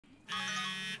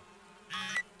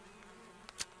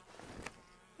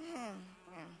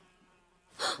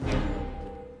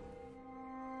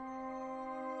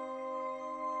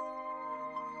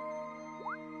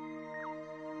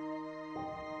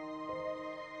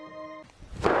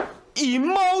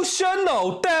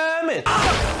emotional, damn it!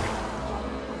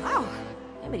 Oh,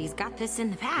 everybody's got this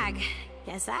in the bag.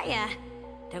 Guess I,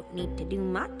 don't need to do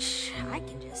much. I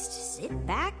can just sit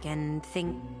back and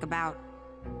think about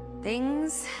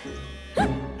things.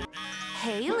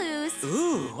 Hey, Luz.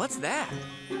 Ooh, what's that?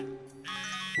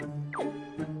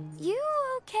 You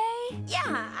okay?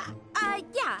 Yeah,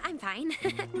 yeah, I'm fine.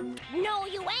 No,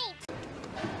 you ain't.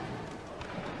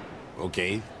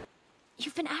 Okay.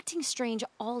 You've been acting strange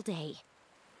all day.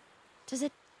 Does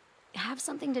it have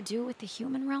something to do with the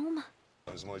human realm?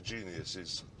 As my genius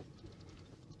is...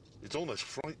 It's almost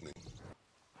frightening.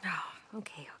 Oh,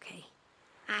 okay.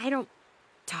 I don't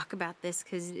talk about this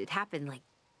because it happened, like,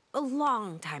 a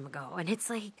long time ago, and it's,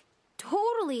 like,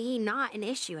 totally not an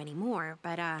issue anymore,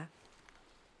 but,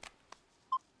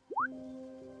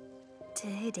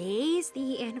 today's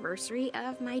the anniversary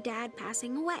of my dad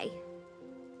passing away.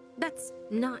 That's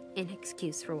not an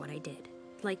excuse for what I did.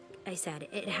 Like I said,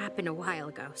 it happened a while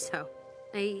ago, so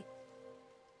I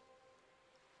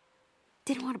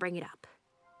didn't want to bring it up.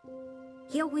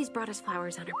 He always brought us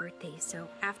flowers on our birthdays, so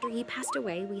after he passed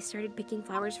away, we started picking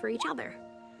flowers for each other.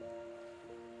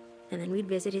 And then we'd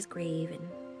visit his grave, and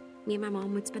me and my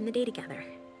mom would spend the day together.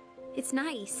 It's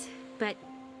nice, but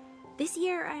this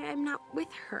year I'm not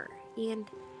with her, and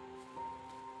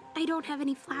I don't have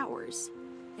any flowers.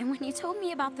 And when you told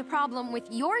me about the problem with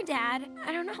your dad,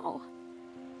 I don't know.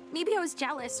 Maybe I was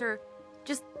jealous or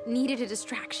just needed a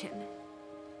distraction.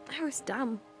 I was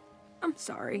dumb. I'm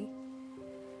sorry.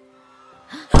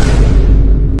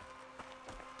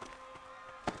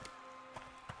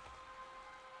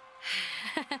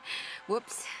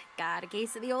 Whoops, got a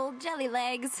case of the old jelly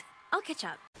legs. I'll catch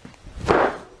up.